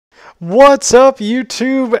What's up,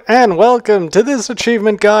 YouTube, and welcome to this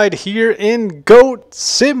achievement guide here in Goat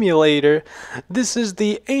Simulator. This is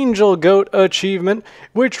the Angel Goat achievement,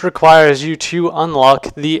 which requires you to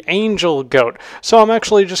unlock the Angel Goat. So I'm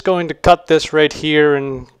actually just going to cut this right here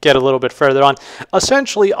and get a little bit further on.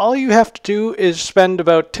 Essentially, all you have to do is spend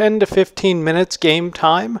about 10 to 15 minutes game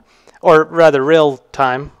time, or rather real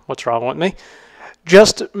time, what's wrong with me?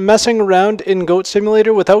 Just messing around in Goat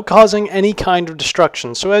Simulator without causing any kind of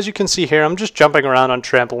destruction. So as you can see here, I'm just jumping around on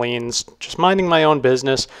trampolines, just minding my own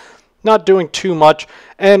business, not doing too much,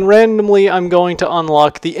 and randomly I'm going to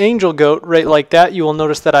unlock the Angel Goat right like that. You will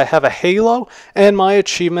notice that I have a halo and my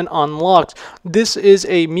achievement unlocked. This is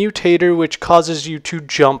a mutator which causes you to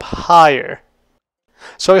jump higher.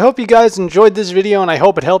 So I hope you guys enjoyed this video, and I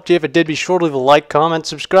hope it helped you. If it did, be sure to leave a like, comment,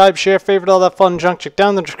 subscribe, share, favorite, all that fun junk. Check down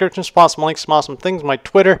in the description, spot some links, some awesome things, my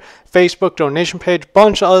Twitter, Facebook, donation page,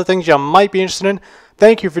 bunch of other things you might be interested in.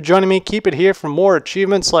 Thank you for joining me. Keep it here for more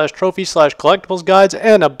achievements / trophy / collectibles guides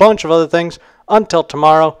and a bunch of other things. Until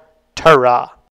tomorrow, ta-ra.